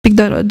pick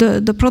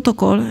the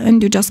protocol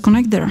and you just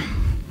connect there.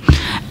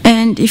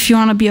 And if you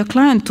want to be a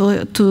client to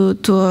a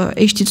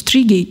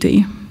HTTP3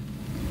 gateway,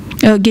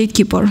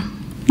 gatekeeper,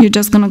 you're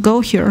just going to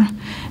go here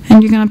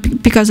and you're going to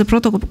pick as a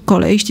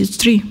protocol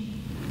HTTP3.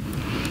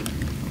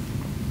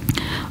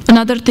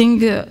 Another thing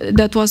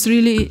that was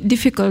really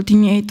difficult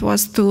in Yate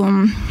was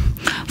to,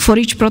 for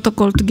each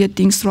protocol to get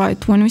things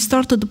right. When we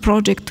started the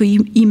project, we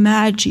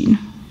imagined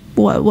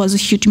what was a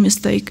huge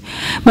mistake.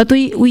 But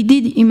we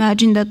did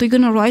imagine that we're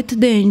going to write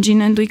the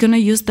engine and we're going to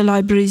use the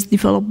libraries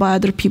developed by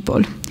other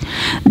people.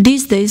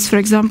 These days, for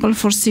example,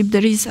 for SIP,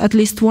 there is at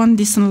least one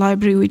decent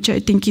library, which I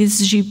think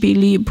is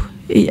GPlib,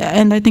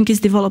 and I think is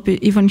developed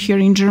even here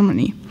in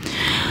Germany.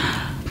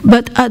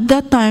 But at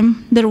that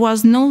time, there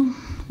was no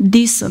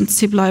decent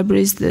SIP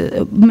libraries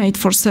made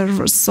for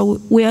servers,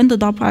 so we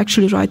ended up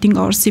actually writing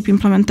our SIP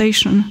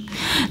implementation.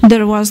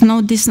 There was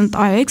no decent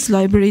IX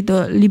library.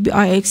 The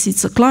libIX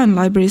is a client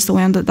library, so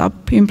we ended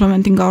up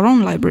implementing our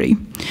own library,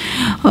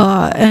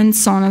 and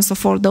so on and so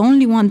forth. The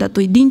only one that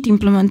we didn't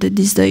implement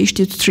is the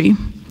HTTP3.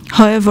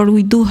 However,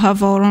 we do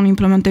have our own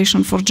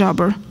implementation for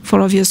Jabber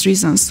for obvious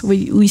reasons.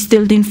 We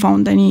still didn't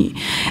find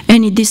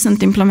any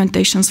decent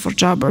implementations for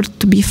Jabber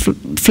to be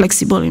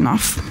flexible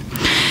enough.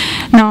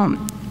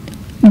 Now,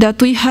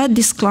 that we had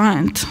this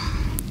client,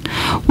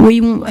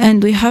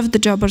 and we have the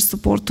Jabber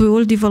support, we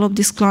will develop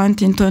this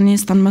client into an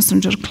instant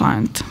messenger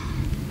client.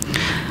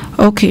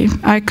 Okay,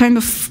 I kind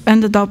of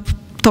ended up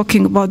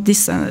talking about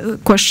this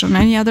question.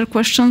 Any other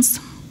questions?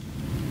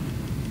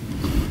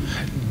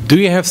 Do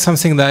you have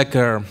something like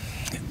a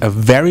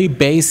very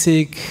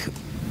basic,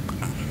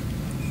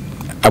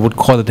 I would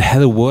call it a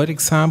hello world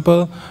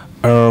example,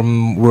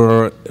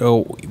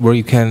 where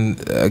you can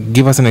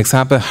give us an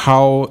example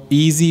how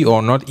easy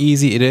or not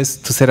easy it is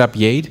to set up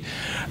Yate?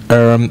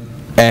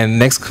 And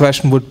next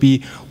question would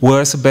be,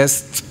 where's the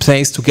best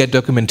place to get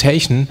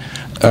documentation,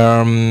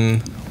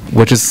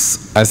 which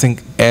is, I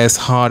think, as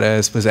hard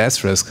as with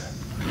Asterisk?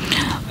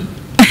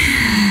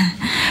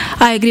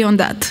 I agree on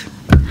that.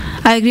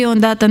 I agree on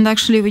that, and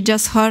actually we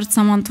just hired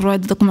someone to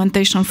write the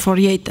documentation for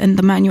Yate and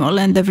the manual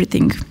and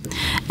everything.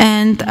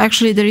 And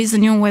actually there is a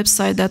new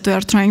website that we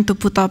are trying to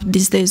put up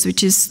these days,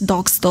 which is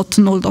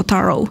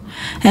docs.null.ro,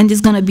 and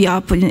it's going to be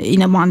up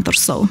in a month or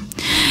so.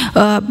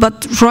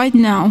 But right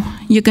now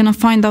you're going to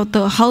find out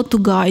the how-to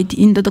guide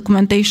in the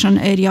documentation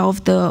area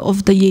of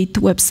the Yate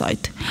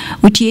website.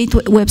 Which Yate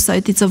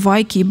website, it's a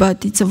wiki,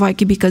 but it's a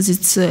wiki because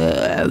it's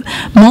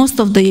most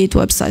of the Yate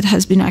website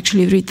has been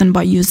actually written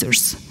by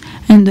users.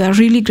 And we are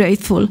really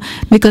grateful,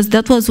 because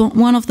that was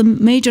one of the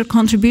major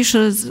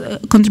contributions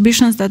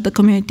that the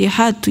community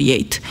had to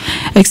Yate,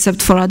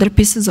 except for other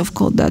pieces of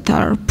code that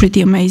are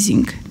pretty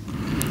amazing.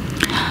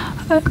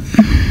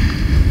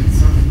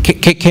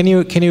 Can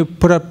you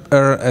put up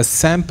a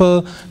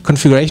sample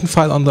configuration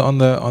file on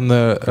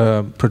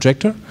the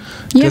projector?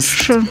 Yes,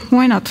 sure.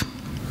 Why not?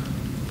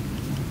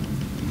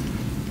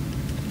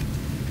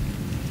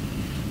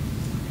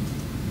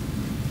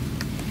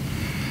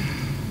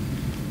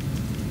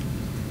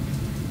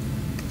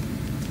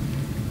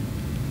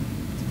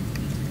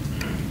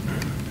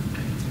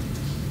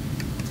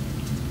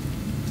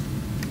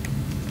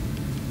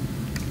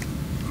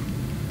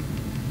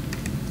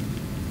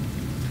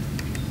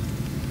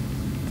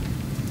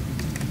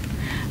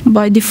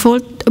 By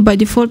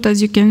default,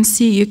 as you can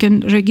see, you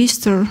can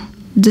register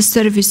the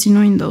service in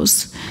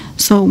Windows.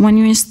 So when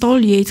you install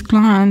Yate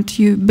client,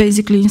 you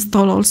basically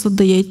install also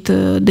the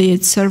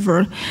Yate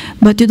server,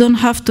 but you don't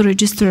have to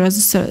register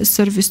as a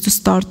service to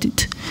start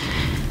it.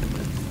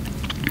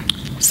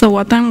 So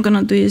what I'm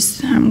gonna do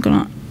is I'm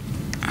gonna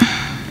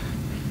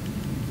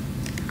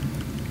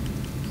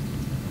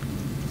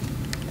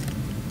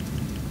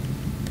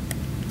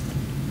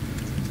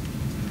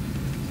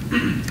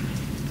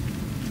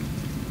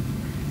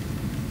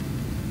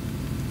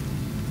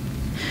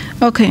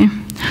okay,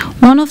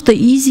 one of the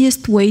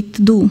easiest way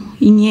to do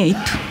in Yate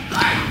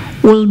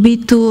will be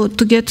to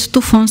get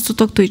two phones to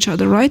talk to each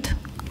other, right?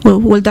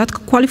 Will that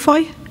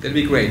qualify? That'd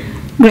be great.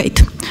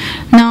 Great.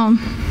 Now,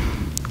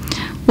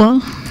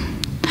 well,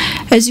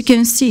 as you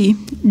can see,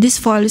 this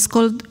file is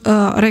called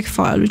rec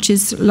file, which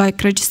is like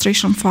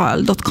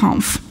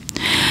registrationfile.conf.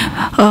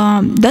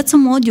 That's a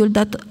module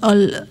that,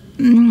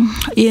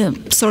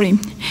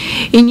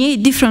 in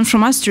Yate, different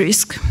from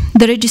Asterisk,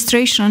 the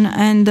registration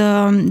and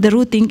the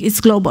routing is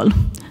global.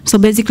 So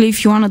basically,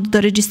 if you want to do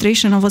the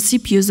registration of a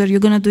SIP user, you're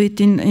going to do it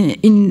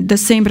in the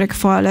same rec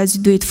file as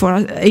you do it for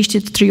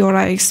HTTP3 or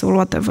IX or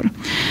whatever.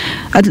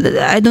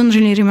 I don't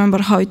really remember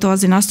how it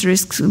was in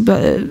Asterisk,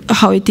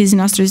 how it is in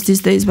Asterisk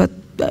these days, but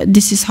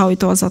this is how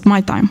it was at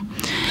my time.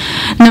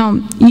 Now,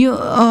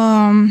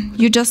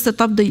 you just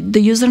set up the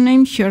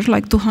username here,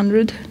 like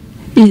 200.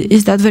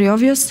 Is that very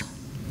obvious?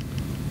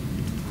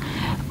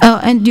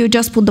 And you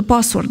just put the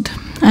password.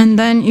 And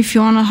then if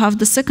you want to have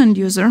the second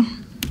user,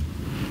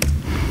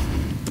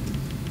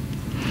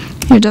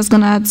 you're just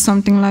going to add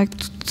something like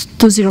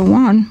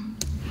 201,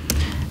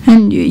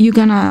 and you're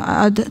going to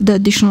add the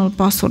additional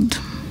password.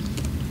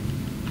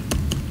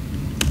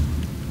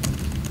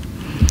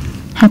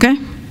 Okay?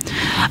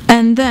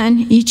 And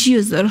then each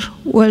user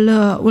will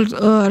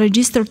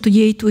register to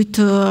Yate with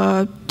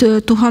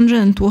 200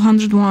 and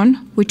 201,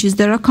 which is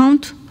their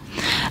account.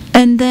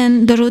 And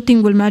then the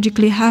routing will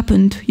magically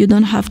happen. You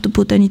don't have to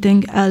put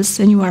anything else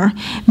anywhere,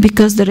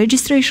 because the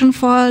registration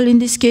file in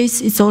this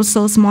case is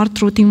also a smart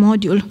routing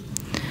module.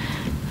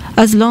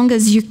 As long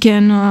as you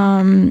can,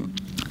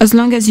 as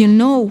long as you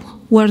know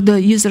where the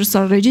users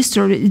are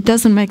registered, it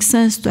doesn't make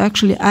sense to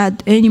actually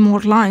add any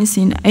more lines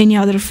in any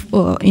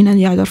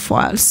other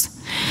files.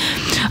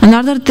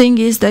 Another thing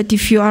is that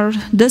if you are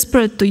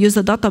desperate to use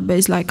a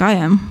database like I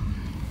am,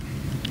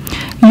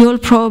 you'll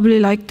probably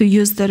like to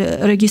use the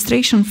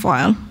registration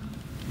file.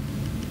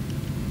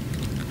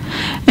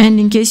 And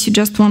in case you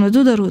just want to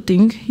do the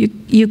routing,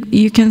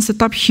 you can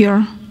set up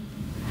here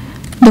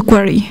the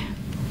query.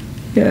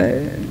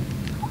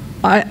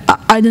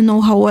 I don't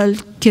know how well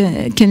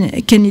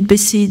can it be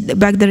seen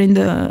back there in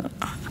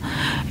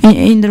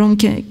the room.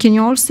 Can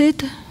you all see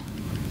it?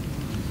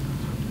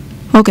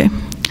 Okay.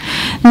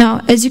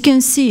 Now, as you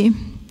can see,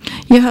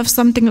 you have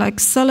something like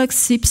select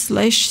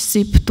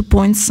zip/zip to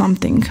point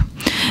something.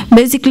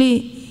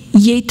 Basically,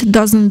 Yate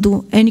doesn't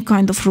do any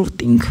kind of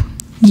routing.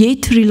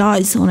 Yate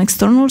relies on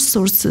external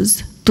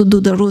sources to do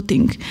the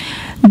routing.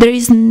 There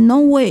is no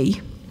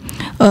way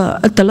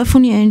a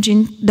telephony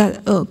engine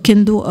that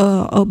can do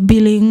a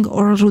billing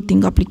or a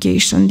routing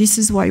application. This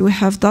is why we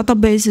have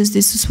databases.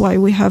 This is why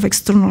we have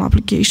external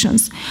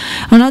applications.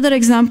 Another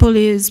example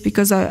is,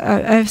 because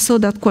I saw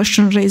that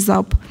question raised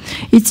up,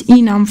 it's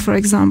enum, for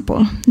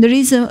example. There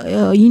is a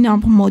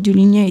enum module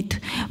in Yate,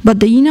 but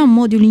the enum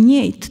module in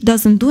Yate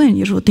doesn't do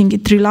any routing.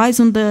 It relies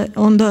on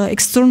the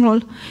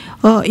external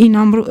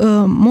enum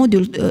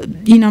module,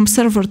 enum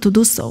server to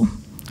do so.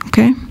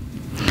 Okay,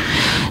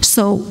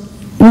 so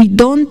we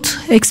don't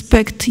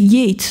expect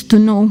Yate to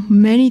know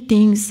many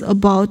things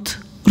about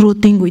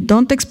routing. We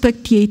don't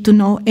expect Yate to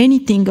know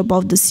anything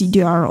about the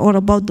CDR or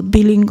about the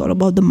billing or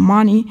about the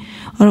money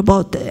or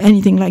about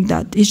anything like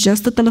that. It's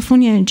just a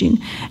telephony engine,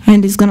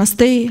 and it's going to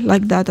stay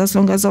like that as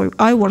long as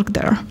I work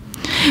there.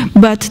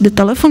 But the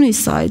telephony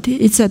side,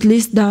 it's at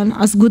least done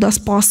as good as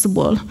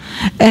possible,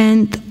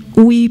 and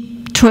we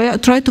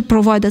try to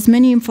provide as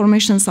many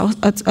information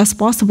as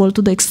possible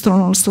to the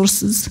external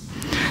sources.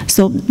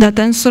 So that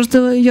answers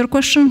your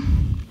question.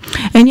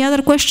 Any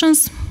other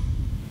questions?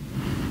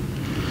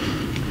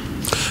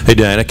 Hey,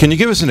 Diana, can you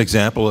give us an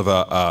example of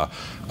a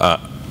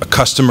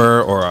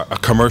customer or a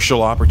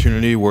commercial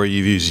opportunity where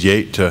you've used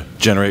Yate to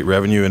generate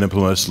revenue and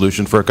implement a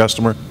solution for a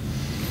customer?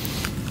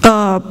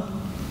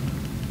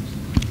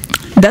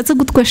 That's a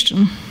good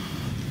question.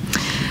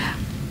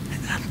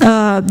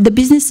 The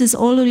businesses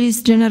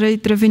always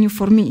generate revenue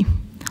for me.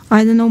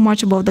 I don't know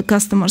much about the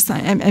customers.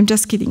 I'm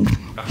just kidding.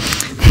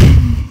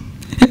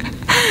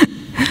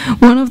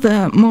 One of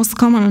the most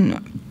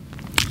common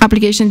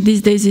applications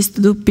these days is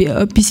to do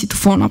PC to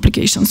phone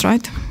applications,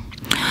 right?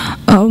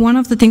 One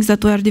of the things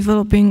that we are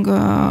developing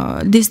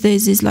these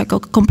days is like a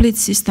complete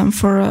system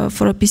for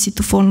a PC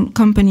to phone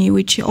company,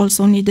 which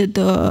also needed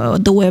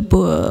the web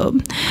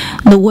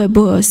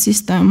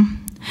system.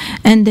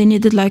 And they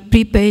needed like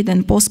prepaid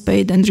and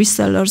postpaid and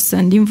resellers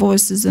and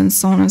invoices and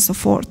so on and so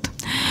forth.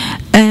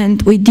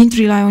 And we didn't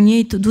rely on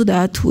Yate to do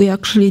that. We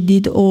actually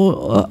did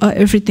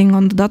everything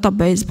on the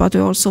database, but we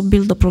also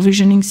built the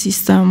provisioning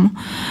system.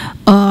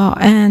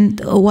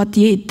 And what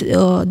Yate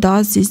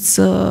does is,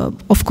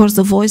 of course,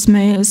 the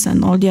voicemails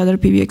and all the other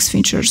PBX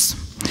features.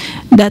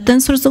 That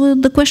answers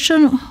the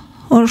question,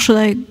 or should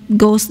I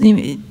go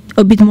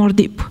a bit more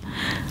deep?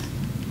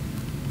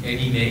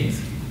 Any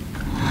names?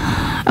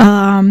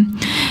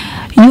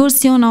 You'll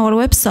see on our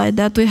website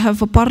that we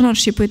have a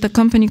partnership with a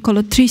company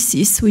called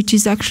 3Cs, which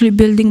is actually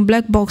building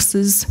black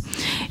boxes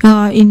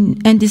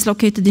and is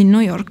located in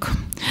New York.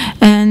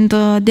 And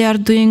they are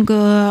doing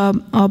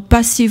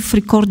passive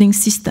recording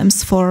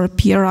systems for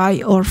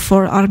PRI or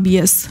for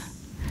RBS.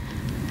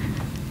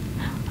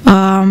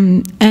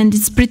 And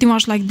it's pretty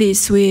much like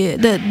this.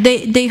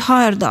 They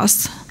hired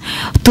us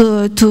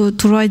to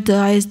write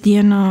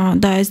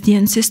the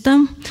ISDN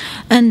system,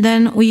 and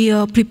then we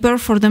prepare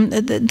for them.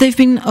 They've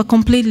been a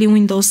completely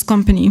Windows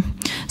company,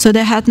 so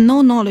they had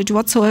no knowledge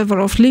whatsoever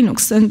of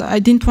Linux, and I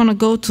didn't want to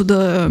go to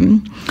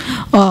the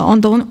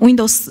on the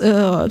Windows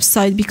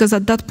side, because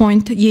at that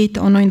point Yate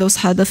on Windows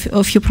had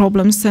a few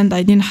problems and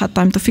I didn't have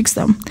time to fix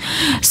them.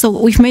 So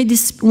we've made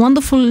this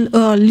wonderful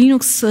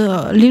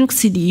Linux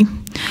CD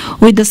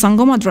with the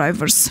Sangoma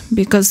drivers,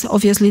 because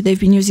obviously they've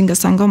been using a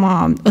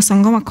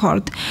Sangoma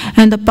card.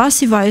 And the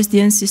passive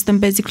ISDN system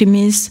basically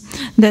means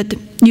that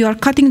you are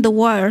cutting the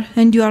wire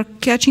and you are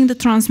catching the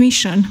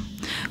transmission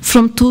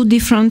from two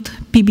different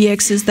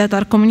PBXs that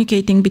are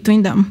communicating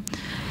between them.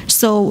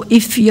 So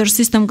if your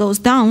system goes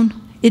down,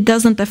 it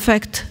doesn't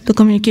affect the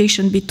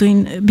communication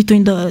between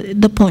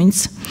the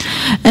points.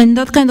 And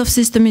that kind of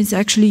system is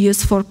actually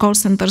used for call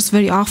centers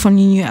very often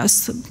in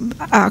US.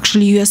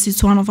 Actually, US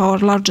is one of our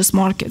largest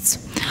markets.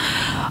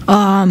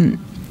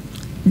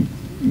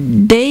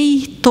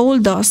 They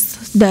told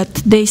us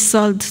that they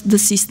sold the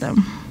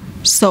system.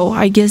 So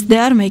I guess they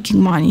are making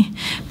money.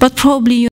 But probably